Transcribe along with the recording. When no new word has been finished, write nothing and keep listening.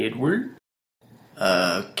Edward?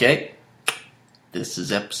 Okay. This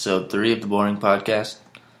is episode 3 of the Boring Podcast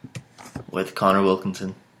with Connor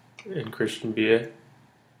Wilkinson. And Christian Bia.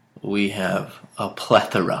 We have a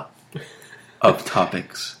plethora of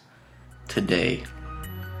topics today.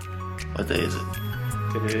 What day is it?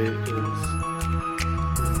 Today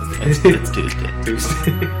It's Tuesday.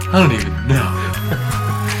 Tuesday. I don't even know.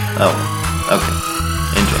 Oh, okay.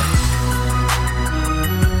 Enjoy.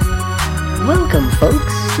 Welcome,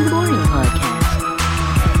 folks, to the Boring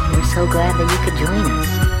Podcast. We're so glad that you could join us.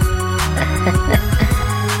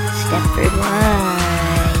 Stepford Wine.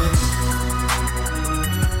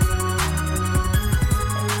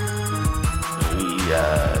 We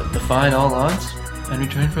define all odds and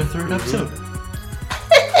return for a third episode.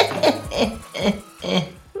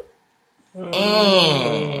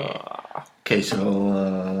 Okay,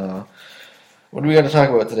 so what do we got to talk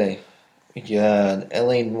about today? We got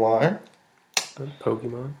LA Noire.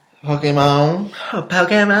 Pokémon.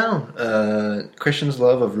 Christian's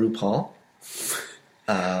love of RuPaul.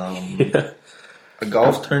 A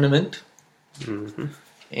golf tournament. Mm-hmm.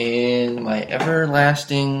 And my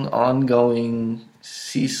everlasting, ongoing,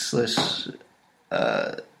 ceaseless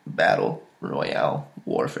battle royale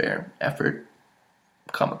warfare effort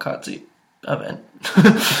kamikaze event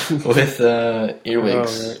with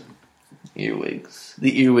earwigs. Oh, right. Earwigs.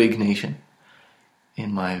 The Earwig Nation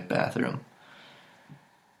in my bathroom.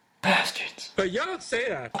 Bastards. But you don't say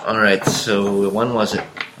that. Alright, so when was it?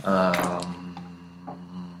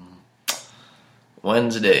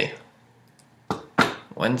 Wednesday.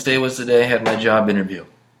 Wednesday was the day I had my job interview.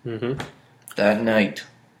 Mm-hmm. That night,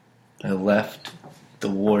 I left the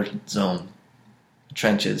war zone,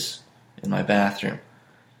 trenches, in my bathroom.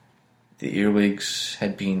 The earwigs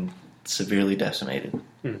had been severely decimated.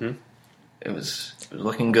 Mm-hmm. It was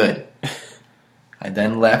looking good. I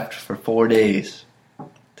then left for 4 days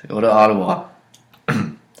to go to Ottawa.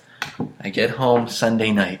 I get home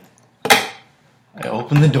Sunday night. I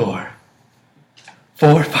open the door.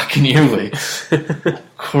 4 fucking earwigs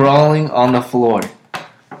crawling on the floor.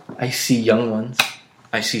 I see young ones.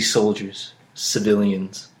 I see soldiers,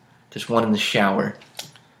 civilians. There's one in the shower.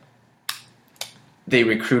 They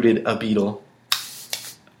recruited a beetle.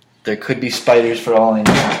 There could be spiders for all I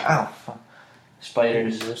know. Ow. Fuck.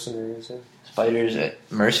 Spiders. Mercenaries. Yeah. Spiders at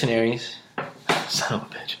mercenaries. Son of a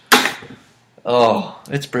bitch. Oh,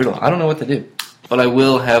 it's brutal. I don't know what to do. But I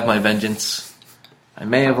will have my vengeance. I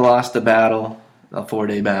may have lost the battle, a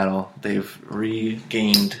 4-day battle. They've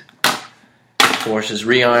regained forces,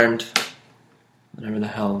 rearmed, whatever the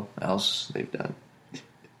hell else they've done.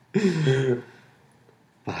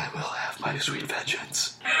 But I will have my sweet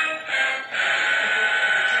vengeance.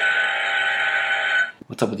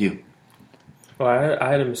 What's up with you? Well,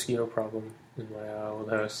 I had a mosquito problem in my old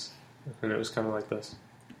house, and it was kind of like this.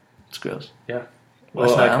 It's gross. Yeah.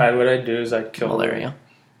 West Well, Nile? what I'd do is I'd kill Malaria.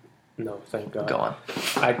 No, thank God. Go on.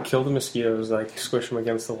 I'd kill the mosquitoes, like squish them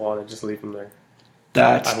against the wall, and just leave them there.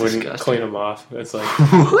 That's I wouldn't disgusting. clean them off. It's like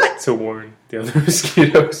What? to warn the other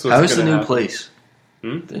mosquitoes. How's the new place?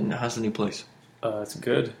 Hmm? How's the new place? It's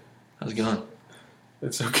good. How's it going?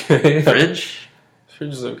 It's okay. Fridge?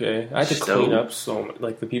 Fridge is okay. I had to Stove? clean up so much.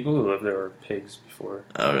 Like, the people who lived there were pigs before.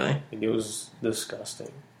 Oh, really? Like, it was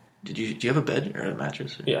disgusting. Do you have a bed or a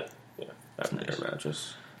mattress? Or? Yeah. I have Nice. a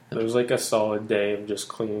mattress. It was like a solid day of just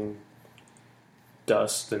cleaning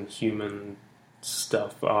dust and human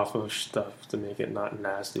stuff off of stuff to make it not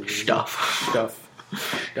nasty. Stuff. Stuff.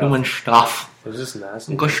 Human stuff. It was just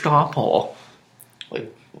nasty. Gestapo.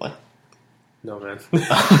 Wait, what? No, man.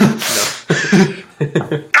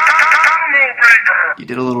 You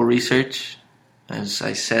did a little research, as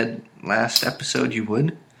I said last episode you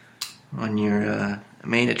would, on your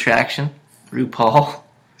main attraction, RuPaul.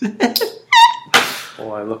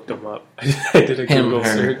 Well, I looked them up. I did a Him, Google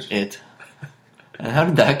her, search. it. And how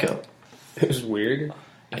did that go? It was weird.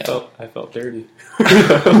 Yeah. I felt dirty. What?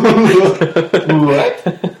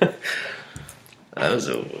 That was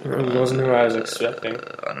a... It wasn't who I was expecting.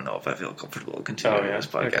 I don't know if I feel comfortable continuing this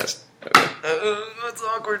podcast. Okay. That's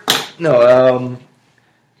awkward. No,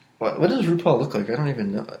 what does RuPaul look like? I don't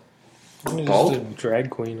even know. Just Bald? a drag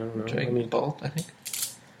queen. I don't know. Drag bald, I think.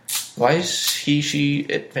 Why is she,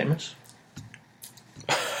 it famous?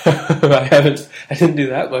 I didn't do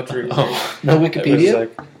that much research. Oh, no Wikipedia? It was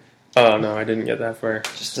like, oh no, I didn't get that far.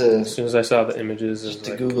 Just As soon as I saw the images, just it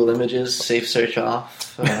to was Google images, safe search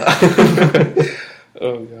off.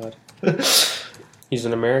 Oh god. He's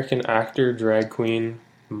an American actor, drag queen,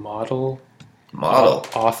 model,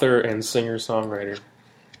 author, and singer-songwriter.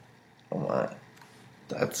 Oh my.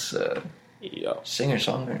 That's Yeah.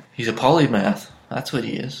 singer-songwriter. He's a polymath. That's what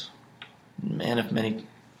he is. Man of many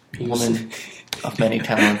woman of many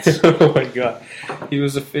talents. Oh my god. He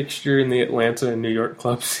was a fixture in the Atlanta and New York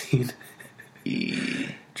club scene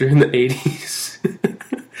during the 80s.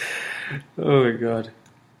 Oh my god.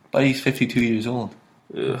 But he's 52 years old.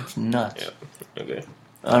 Ugh. That's nuts. Yeah. Okay.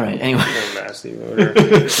 Alright, anyway. Nasty,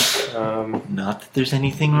 whatever. Not that there's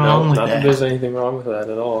anything wrong with not that. that there's anything wrong with that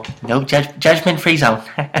at all. No judgment-free zone.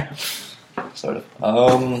 Sort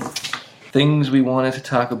of. Things we wanted to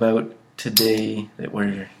talk about today that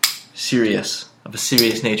were serious, of a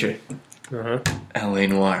serious nature. LA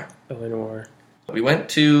Noire. LA Noire. We went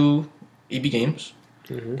to EB Games.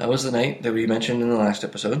 Mm-hmm. That was the night that we mentioned in the last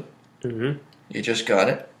episode. Mm-hmm. You just got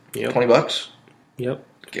it. Yep. $20. Yep.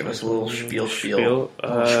 Give us a little spiel.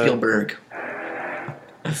 Spielberg.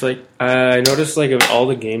 It's like, I noticed, like, of all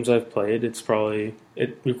the games I've played,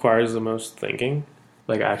 it requires the most thinking.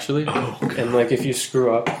 Like, actually. Oh, okay. And, like, if you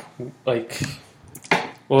screw up, like...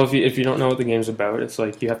 Well, if you don't know what the game's about, it's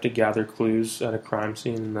like you have to gather clues at a crime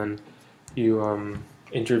scene, and then you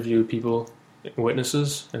interview people,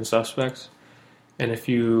 witnesses, and suspects. And if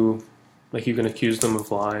you can accuse them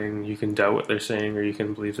of lying, you can doubt what they're saying, or you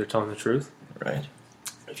can believe they're telling the truth. Right.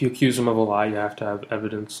 If you accuse them of a lie, you have to have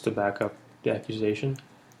evidence to back up the accusation,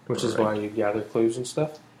 which is why you gather clues and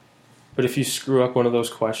stuff. But if you screw up one of those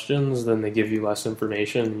questions, then they give you less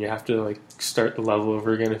information, and you have to like start the level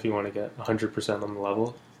over again if you want to get 100% on the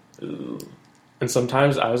level. Ooh. And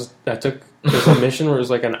sometimes there's a mission where it was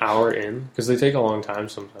like an hour in, because they take a long time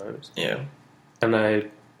sometimes. Yeah. And I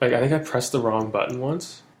think I pressed the wrong button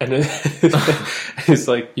once, and it's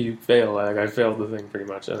like you fail. Like I failed the thing pretty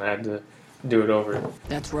much, and I had to do it over.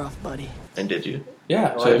 That's rough, buddy. And did you?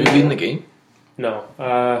 Yeah. So have you beaten the game? No.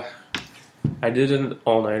 I did an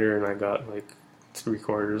all-nighter, and I got like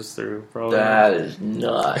 3/4 through, probably. That is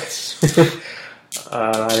nuts.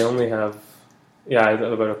 I only have... Yeah, I have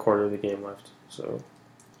about a quarter of the game left, so...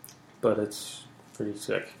 But it's pretty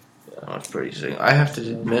sick. Yeah. Oh, it's pretty sick. I have to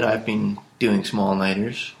admit, I've been doing some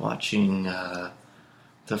all-nighters, watching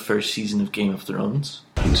the first season of Game of Thrones.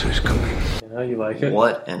 Winter's coming. Yeah, you like it?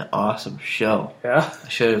 What an awesome show. Yeah? I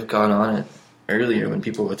should have gone on it earlier when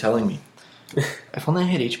people were telling me. If only I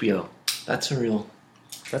had HBO. That's a real...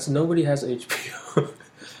 Nobody has HBO.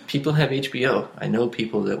 People have HBO. I know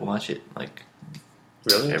people that watch it, like,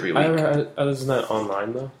 really? every week. Isn't that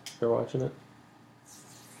online, though? They're watching it?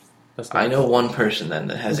 I know one person, then,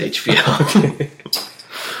 that has HBO.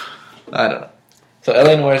 I don't know. So,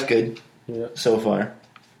 LA Noire is good so far.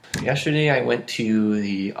 Yesterday, I went to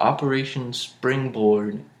the Operation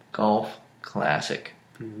Springboard Golf Classic,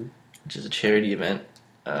 which is a charity event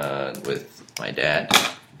with my dad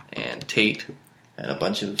and Tate and a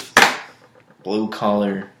bunch of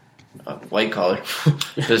blue-collar, white-collar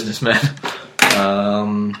businessmen.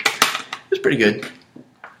 It was pretty good.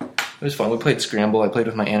 It was fun. We played Scramble. I played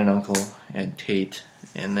with my aunt and uncle and Tate,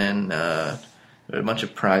 and then there were a bunch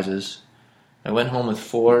of prizes. I went home with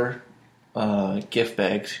 4 gift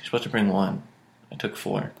bags. You're supposed to bring 1. I took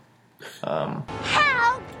 4.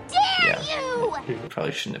 How dare you! I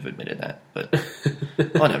probably shouldn't have admitted that, but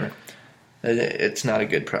whatever. It's not a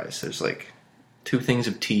good price. There's like 2 things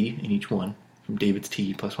of tea in each one from David's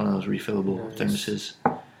Tea, plus one of those refillable thermoses.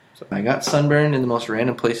 So I got sunburned in the most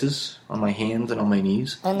random places, on my hands and on my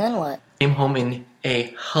knees. And then what? Came home in a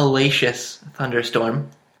hellacious thunderstorm.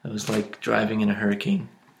 It was like driving in a hurricane.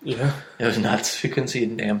 Yeah. It was nuts. You couldn't see a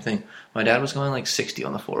damn thing. My dad was going like 60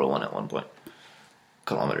 on the 401 at one point.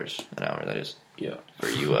 Kilometers an hour, that is. Yeah. For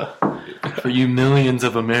you millions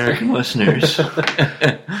of American listeners.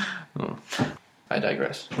 I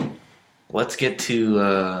digress. Let's get to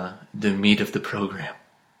the meat of the program.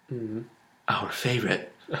 Mm-hmm. Our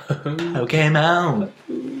favorite Pokémon.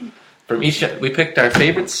 From each, we picked our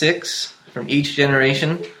favorite 6 from each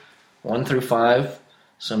generation, 1 through 5.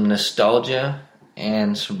 Some nostalgia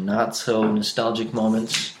and some not so nostalgic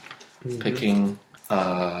moments. Mm-hmm. Picking,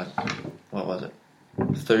 what was it?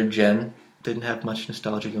 3rd gen. Didn't have much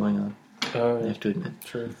nostalgia going on. I have to admit.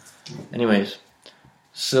 True. Anyways,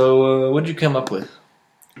 so what did you come up with?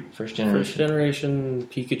 First generation. First generation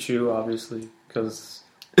Pikachu, obviously, because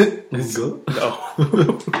No.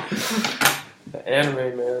 The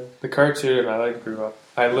anime, man, the cartoon. I grew up.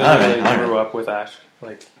 I literally grew up with Ash.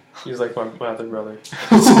 Like he's like my other brother.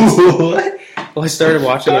 What? Well, I started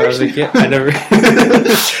watching when I was a kid. I never.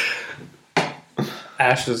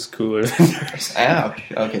 Ash is cooler than yours. Ouch.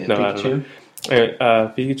 Okay, no, Pikachu. Anyway,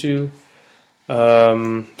 Pikachu,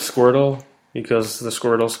 Squirtle, because the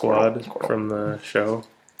Squirtle Squad from the show.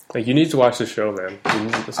 Like, you need to watch the show, man.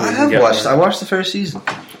 So I have watched. I watched the first season.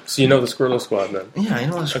 So you know the Squirtle Squad, then? Yeah, I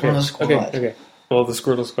know the Squirtle Squad. Okay. Well, the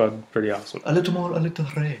Squirtle Squad, pretty awesome. A little more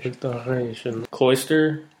alliteration. Alliteration.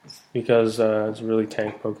 Cloyster, because it's a really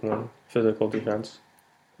tank Pokemon, physical defense.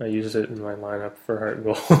 I used it in my lineup for Heart and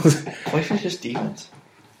Gold. Clayfish's just defense.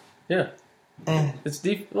 Yeah. It's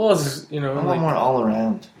deep. Well, it's, I want more all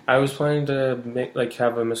around. I was planning to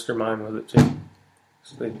have a Mr. Mime with it too.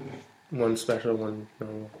 So one special, one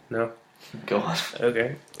normal. No? Go on.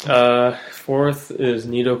 Okay. Fourth is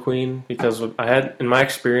Nidoqueen, because I had, in my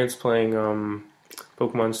experience playing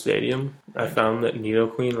Pokemon Stadium, I found that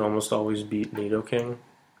Nidoqueen almost always beat Nidoking,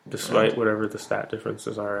 despite whatever the stat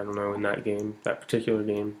differences are. I don't know, in that game, that particular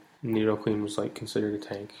game, Nidoqueen was considered a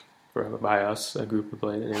tank by us, a group who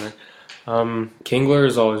played it anyway. Kingler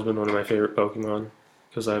has always been one of my favorite Pokemon,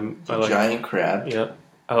 because I like giant crab. Yeah,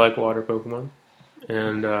 I like water Pokemon,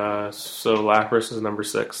 and so Lapras is number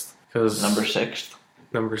 6. Because number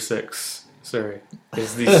 6. Sorry,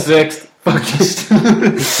 is the 6th. It's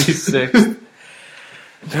the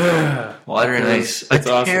 6th. Water and ice. A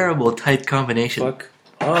terrible awesome. Type combination.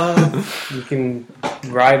 You can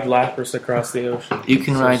ride Lapras across the ocean. You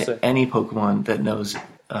can ride any Pokemon that knows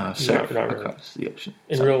surf across the ocean.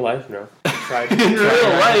 In real life, no. Try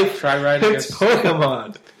riding it's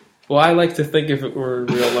Pokemon. Well, I like to think if it were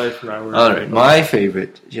real life and I were... Alright, my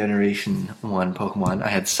favorite Generation 1 Pokemon, I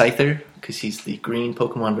had Scyther, because he's the green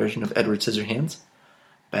Pokemon version of Edward Scissorhands.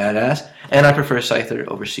 Badass. And I prefer Scyther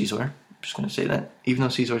over Scizor. I'm just going to say that, even though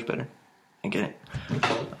Scizor's better. I get it.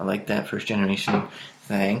 I like that first generation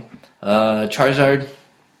thing. Charizard,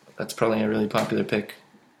 that's probably a really popular pick.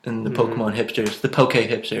 And the Pokemon hipsters, the Poke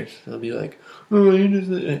hipsters, they'll be like,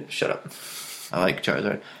 shut up. I like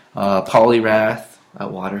Charizard. Poliwrath, a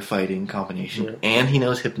water fighting combination. Yeah. And he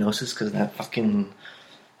knows Hypnosis because of that fucking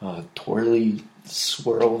twirly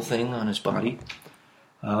swirl thing on his body.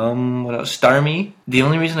 What else? Starmie. The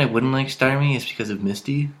only reason I wouldn't like Starmie is because of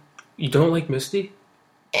Misty. You don't like Misty?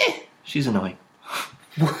 She's annoying.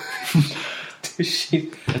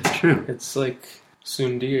 That's true. It's like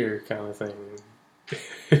Sundir kind of thing.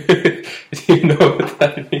 Do you know what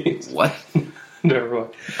that means? What? Never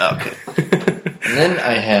mind. Okay. And then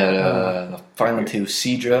I had the final two,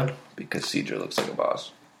 Seadra, because Seadra looks like a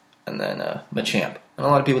boss. And then Machamp. And a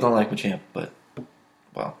lot of people don't like Machamp, but,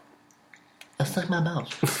 well, that's like my mouse.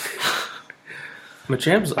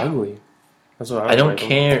 Machamp's ugly. That's what I don't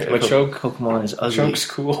care if Machoke, Pokemon is ugly. Machoke's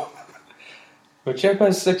cool. Machamp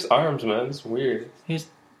has 6 arms, man. It's weird. He has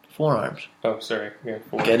 4 arms. Oh, sorry. Yeah,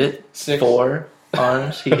 4. Get it? 6. 4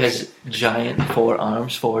 arms. He has giant 4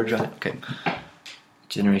 arms. 4 giant. Okay.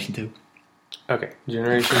 Generation 2. Okay.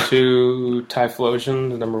 Generation 2,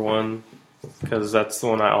 Typhlosion, number 1. Because that's the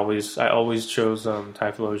one I always chose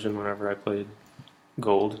Typhlosion whenever I played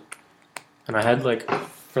Gold. And I had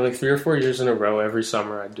for 3 or 4 years in a row, every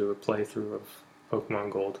summer I'd do a playthrough of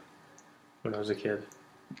Pokemon Gold when I was a kid.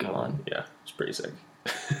 Go on. Yeah, it's pretty sick.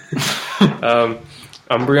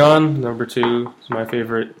 Umbreon, number 2, is my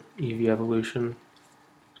favorite Eevee evolution.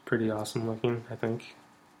 It's pretty awesome looking, I think.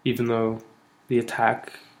 Even though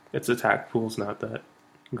its attack pool's not that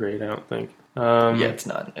great, I don't think. Yeah, it's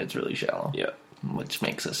not. It's really shallow. Yeah. Which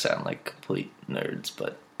makes us sound like complete nerds,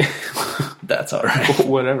 but that's alright.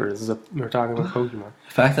 Whatever. We're talking about Pokemon.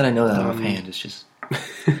 The fact that I know that offhand is just...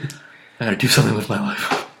 I gotta do something with my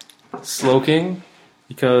life. Slowking,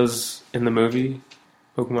 because in the movie,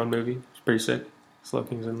 Pokemon movie, it's pretty sick.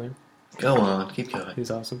 Slowking's in there. Go on, keep going.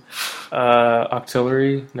 He's awesome.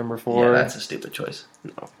 Octillery, number 4. Yeah, that's a stupid choice.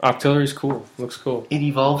 No. Octillery's cool. Looks cool. It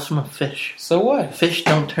evolves from a fish. So what? Fish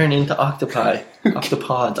don't turn into octopi.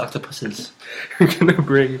 Octopods, octopuses. You're gonna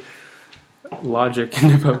bring logic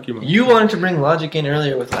into Pokemon. You wanted to bring logic in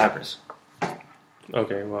earlier with Lapras.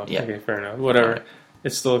 Okay, well, yeah. Okay, fair enough. Whatever. Right. It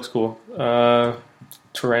still looks cool.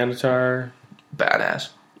 Tyranitar. Badass.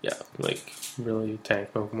 Yeah, really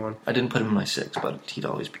tank Pokemon. I didn't put him in my 6, but he'd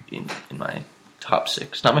always be in my top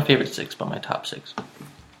 6. Not my favorite 6, but my top 6.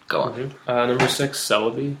 Go on. Mm-hmm. Number 6,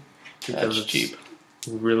 Celebi. Because it's cheap.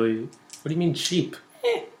 Really? What do you mean cheap?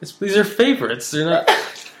 These are favorites. They're not...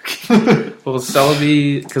 Well,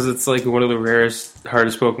 Celebi, because it's one of the rarest,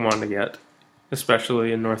 hardest Pokemon to get.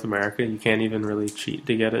 Especially in North America. You can't even really cheat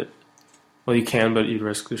to get it. Well, you can, but you'd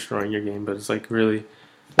risk destroying your game. But it's really...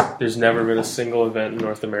 There's never been a single event in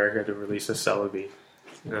North America to release a Celebi.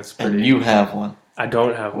 And you have one. I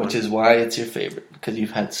don't have one. Which is why it's your favorite. Because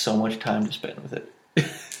you've had so much time to spend with it.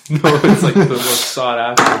 No, it's the most sought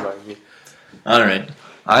after by me. Alright.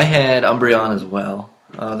 I had Umbreon as well.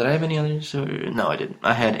 Did I have any others? No, I didn't.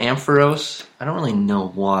 I had Ampharos. I don't really know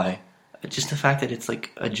why. Just the fact that it's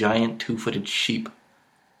a giant 2-footed sheep.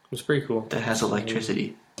 It's pretty cool. That has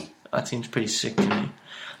electricity. That seems pretty sick to me.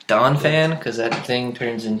 Donphan, because that thing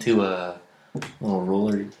turns into a little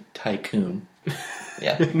roller tycoon.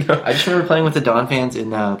 Yeah. No. I just remember playing with the Dawn fans in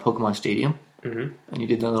Pokemon Stadium, Mm-hmm. and you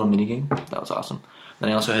did that little mini game. That was awesome. Then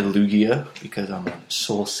I also had Lugia because I'm a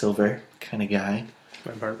Soul Silver kind of guy.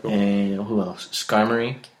 And who else?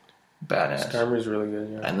 Skarmory, badass. Skarmory's really good.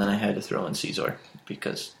 Yeah. And then I had to throw in Caesar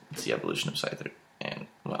because it's the evolution of Scyther, and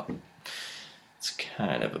well, it's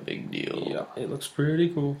kind of a big deal. Yeah, it looks pretty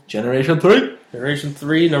cool. Generation 3. Generation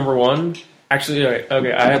 3, number 1. Actually,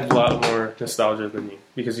 okay, I had a lot more nostalgia than you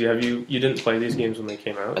because you didn't play these games when they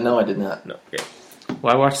came out. No, I did not. No. Okay.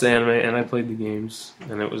 Well, I watched the anime and I played the games,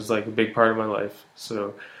 and it was like a big part of my life.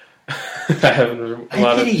 So I have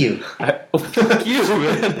I pity you. Fuck you,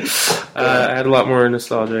 man. I had a lot more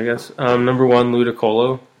nostalgia, I guess. Number 1,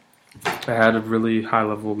 Ludicolo. I had a really high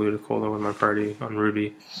level Ludicolo in my party on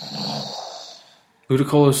Ruby.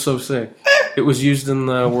 Ludicolo is so sick. It was used in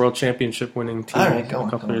the World Championship winning team a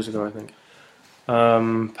couple years ago, I think.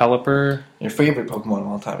 Pelipper. Your favorite Pokemon of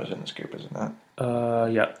all time is in this group, isn't that?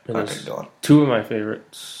 Yeah. It is. Go on. 2 of my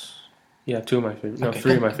favorites. Yeah, 2 of my favorites. No,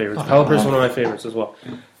 3 of my favorites. Pelipper's one of my favorites as well.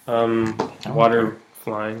 Water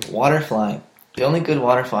flying. Water flying. The only good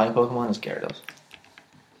water flying Pokemon is Gyarados.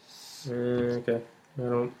 Okay. I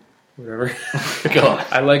don't... Whatever. Go on.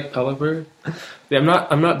 I like Pelipper. Yeah,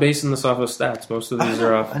 I'm not basing this off of stats. Most of these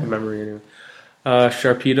are off memory anyway.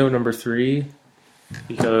 Sharpedo, number 3.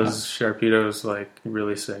 Because Sharpedo is like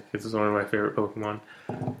really sick. It's one of my favorite Pokemon.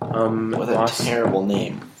 With a terrible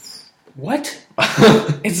name. What?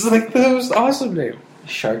 It's like the most awesome name.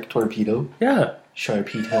 Shark Torpedo. Yeah.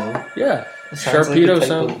 Sharpedo. Yeah. Sounds Sharpedo like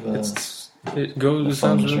sounds. It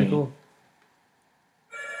sounds really cool.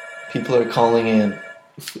 People are calling in.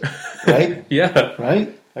 Right? Yeah.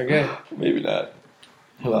 Right? Okay. Maybe not.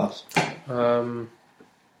 Who else?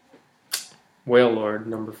 Whale Lord,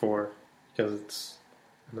 number 4. Because it's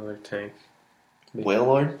another tank. Whale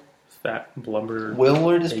Lord? Fat blubber. Whale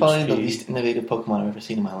Lord is probably the HP. least innovative Pokemon I've ever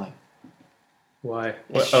seen in my life. Why?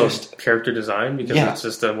 It's just character design? Because it's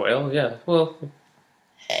just a whale? Yeah. Well,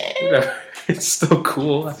 whatever. It's still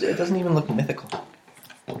cool. It doesn't even look mythical.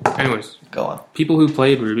 Anyways. Go on. People who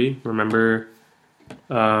played Ruby remember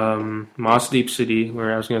Moss Deep City,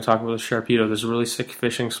 where I was going to talk about the Sharpedo. There's a really sick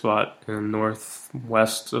fishing spot in the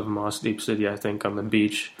northwest of Moss Deep City, I think, on the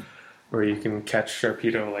beach, where you can catch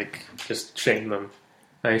Sharpedo, like, just chain them.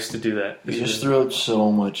 I used to do that. You just threw out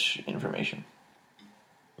so much information.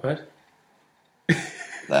 What?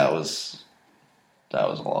 That was a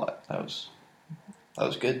lot. That was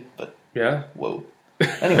good, but yeah. Whoa.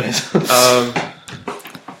 Anyways,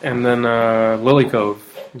 and then Lily Cove.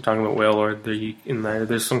 I'm talking about Whale Lord.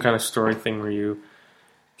 There's some kind of story thing where you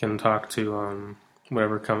can talk to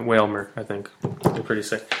Whalmer. I think they're pretty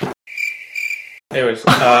sick. Anyways,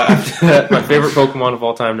 my favorite Pokemon of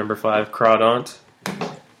all time, number 5, Crawdaunt,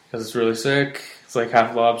 because it's really sick. It's like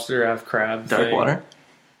half lobster, half crab. Dark water.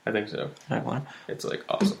 I think so. Dark water. It's like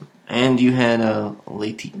awesome. And you had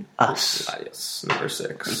Latias. Latias, number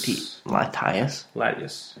 6. Latias. Latias.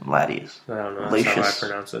 Latias. I don't know. That's how I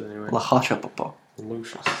pronounce it anyway. Lahachapapa.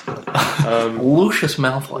 Lucius. Lucius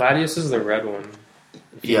Malfoy. Latias is the red one.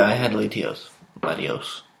 Yeah, I had Latios.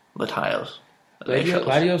 Latios.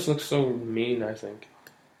 Latios looks so mean, I think.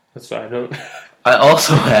 That's why I don't... I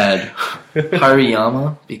also had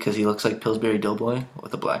Hariyama, because he looks like Pillsbury Doughboy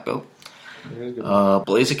with a black belt.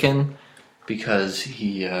 Blaziken, because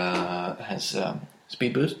he has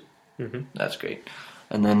speed boost. Mm-hmm. That's great.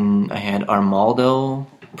 And then I had Armaldo,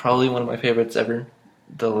 probably one of my favorites ever.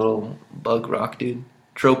 The little bug rock dude.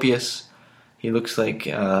 Tropius. He looks like...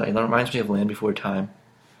 it reminds me of Land Before Time.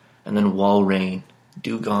 And then Walrein,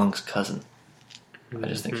 Dugong's cousin. I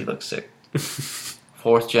just think he looks sick.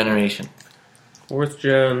 4th generation. 4th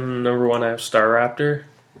gen, number 1, I have Staraptor.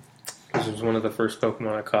 This was one of the first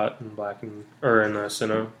Pokemon I caught in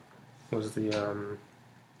Sinnoh. Was the,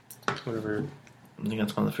 whatever... I think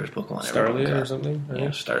that's one of the first Pokemon Starly ever. or something? Yeah,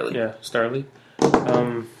 Starly. Yeah, Starly.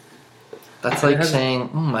 That's like saying,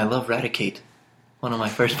 I love Raticate. One of my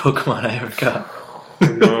first Pokemon I ever got.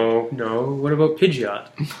 No. What about Pidgeot?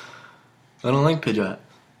 I don't like Pidgeot.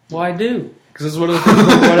 Well, I do. Because it's one of the first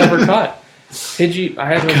Pokemon I ever caught.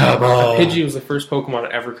 Pidgey was the first Pokemon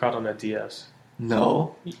I ever caught on a DS.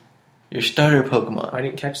 No. Your starter Pokemon. I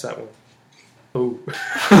didn't catch that one. Oh.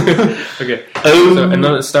 Okay. So, and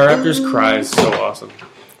then Staraptor's cry is so awesome.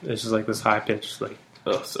 It's just like this high pitch, like,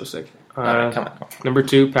 oh, so sick. Alright, come on. Number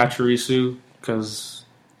 2, Pachirisu, because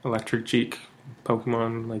Electric Cheek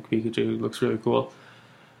Pokemon like Pikachu looks really cool.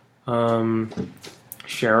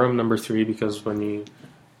 Sharam, number 3, because when you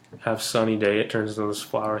have sunny day, it turns into this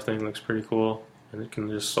flower thing. Looks pretty cool, and it can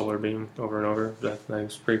just solar beam over and over.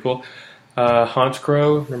 That's pretty cool.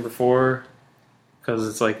 Honchkrow, number 4, because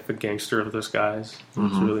it's like the gangster of the skies. It's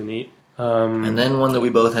really neat. And then one that we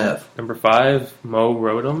both have. Number 5, Mo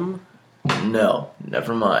Rotom. No,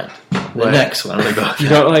 never mind. The What? next one we both You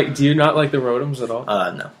have. don't like? Do you not like the Rotoms at all?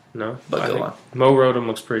 No. No, But I go think on. Mo Rotom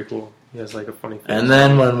looks pretty cool. He has like a funny face. And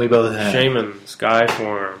then one we both have. Shaman,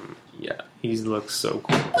 Skyform. Yeah, he looks so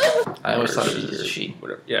cool. I always thought it Or was a she.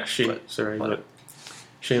 Whatever. Yeah, she. But- Sorry, whatever. but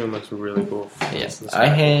Shaman looks really cool. Yes, It's I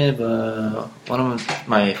have one of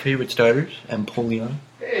my favorite starters, Empoleon.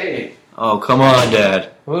 Hey! Oh, come on,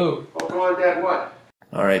 Dad. Whoa. Oh, come on, Dad, what?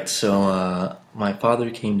 Alright, so my father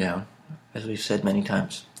came down, as we've said many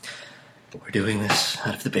times. We're doing this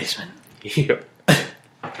out of the basement. Yep.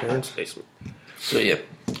 Parents' basement. So, yeah,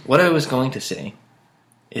 what I was going to say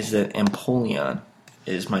is that Empoleon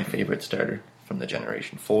is my favorite starter from the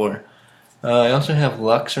Generation 4. I also have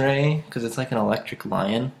Luxray, because it's like an electric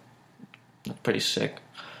lion. That's pretty sick.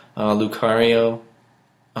 Lucario.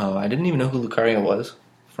 I didn't even know who Lucario was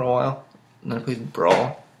for a while. And then I played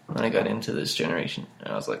Brawl. And then I got into this generation. And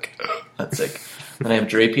I was like, that's sick. Then I have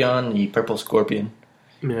Drapion, the purple scorpion.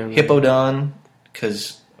 Yeah. Hippowdon,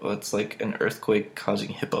 because it's like an earthquake causing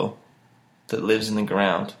hippo that lives in the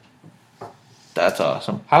ground. That's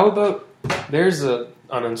awesome. How about there's a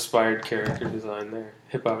uninspired character design there?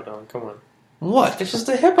 Hippowdon. Come on. What? It's just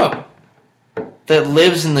a hippo. That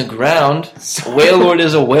lives in the ground. A Wailord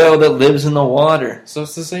is a whale that lives in the water. So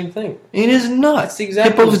it's the same thing. It is not. It's the exact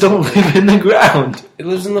Hippos same don't thing. live in the ground. It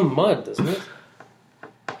lives in the mud, doesn't it?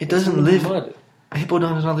 It doesn't in the live. mud. A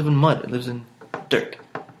Hippodon does not live in mud. It lives in dirt.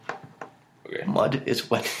 Okay. Mud is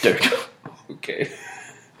wet dirt. Okay.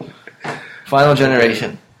 Final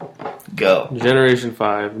generation. Go. Generation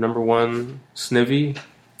 5. Number 1, Snivy.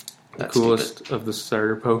 The That's coolest of the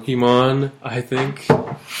starter Pokemon, I think.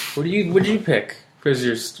 What did you pick? Because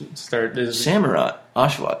your start is Samurott.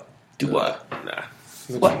 Oshawott. Duat. Nah. It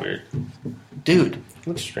looks What? weird. Dude, It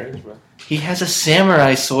looks strange, man. he has a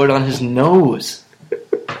samurai sword on his nose.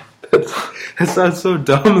 That sounds so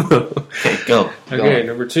dumb, though. Okay, go. Okay,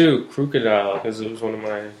 number 2, Crocodile, because it was one of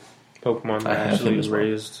my Pokemon I that have him actually as well.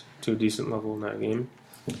 raised to a decent level in that game.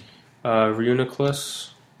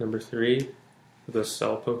 Reuniclus, number 3, the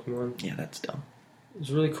Cell Pokemon. Yeah, that's dumb. It's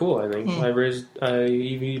really cool, I think. I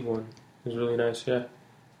EV'd one. It was really nice, yeah.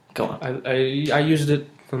 Go on. I used it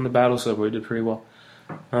on the battle subway, did pretty well.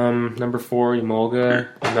 Number 4, Emolga,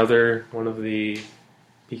 another one of the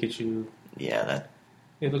Pikachu. Yeah, that.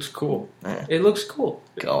 It looks cool. Eh. It looks cool.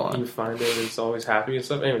 Go on. You find it, it's always happy and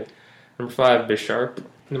stuff. Anyway, number 5, Bisharp.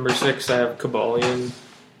 Number 6, I have Cobalion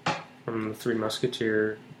from the Three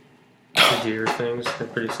Musketeer deer things. They're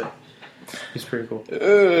pretty sick. He's pretty cool.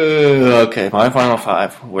 Okay, my final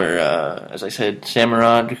 5 were, as I said,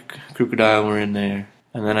 Samurott, Crocodile were in there.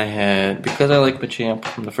 And then I had, because I like Machamp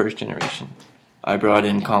from the first generation, I brought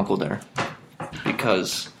in Conkeldurr.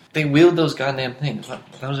 Because they wield those goddamn things.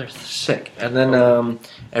 Those are sick. And then,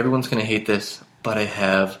 everyone's gonna hate this, but I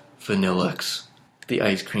have Vanillux, the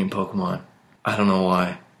ice cream Pokemon. I don't know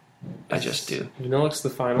why. I just do. Vanillix, the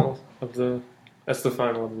final of the... That's the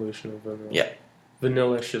final evolution of Vanilla. Yeah.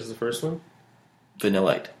 Vanillish is the first one.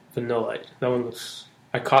 Vanillite. Vanillite. That one looks...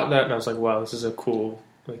 I caught that and I was like, wow, this is a cool,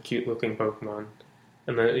 like, cute-looking Pokemon.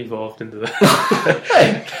 And then it evolved into that,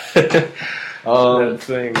 that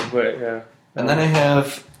thing. But, yeah. And then I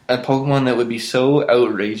have a Pokemon that would be so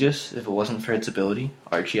outrageous if it wasn't for its ability,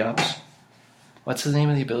 Archeops. What's the name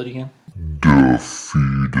of the ability again?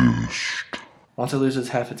 Defeatist. Once it loses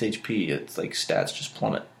half its HP, its like stats just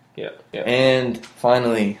plummet. Yeah. Yeah. And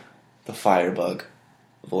finally, the Firebug,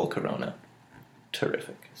 Volcarona.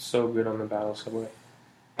 Terrific. So good on the battle subway.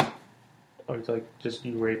 Oh, it's like, just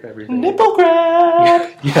you rape everything. Nipple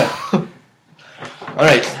grab! Yeah.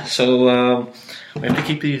 Alright, so we have to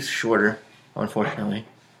keep these shorter, unfortunately.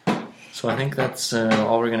 So I think that's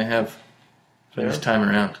all we're going to have for this time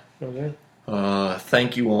around. Okay.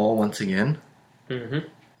 Thank you all once again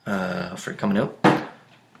Mm-hmm. for coming out.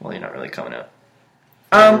 Well, you're not really coming out.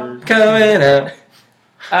 I'm coming out.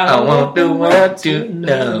 I want the world to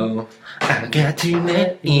know. I got to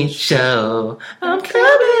let it show. I'm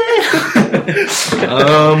coming.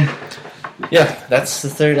 Yeah, that's the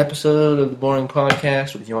 3rd episode of the Boring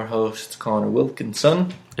Podcast with your hosts Connor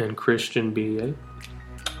Wilkinson. And Christian B.A.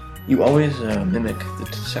 You always mimic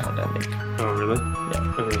the sound I make. Oh, really?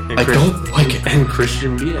 Yeah. Okay. And I don't like it. And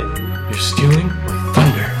Christian B.A. You're stealing my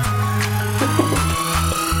thunder.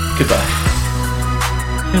 Goodbye.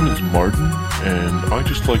 My name is Martin, and I'd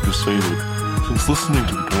just like to say that since listening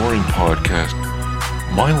to the Boring Podcast,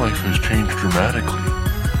 my life has changed dramatically.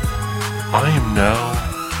 I am now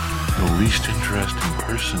the least interesting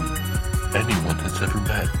person anyone has ever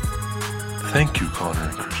met. Thank you, Connor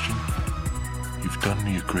and Christian. You've you've done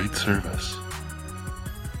me a great service.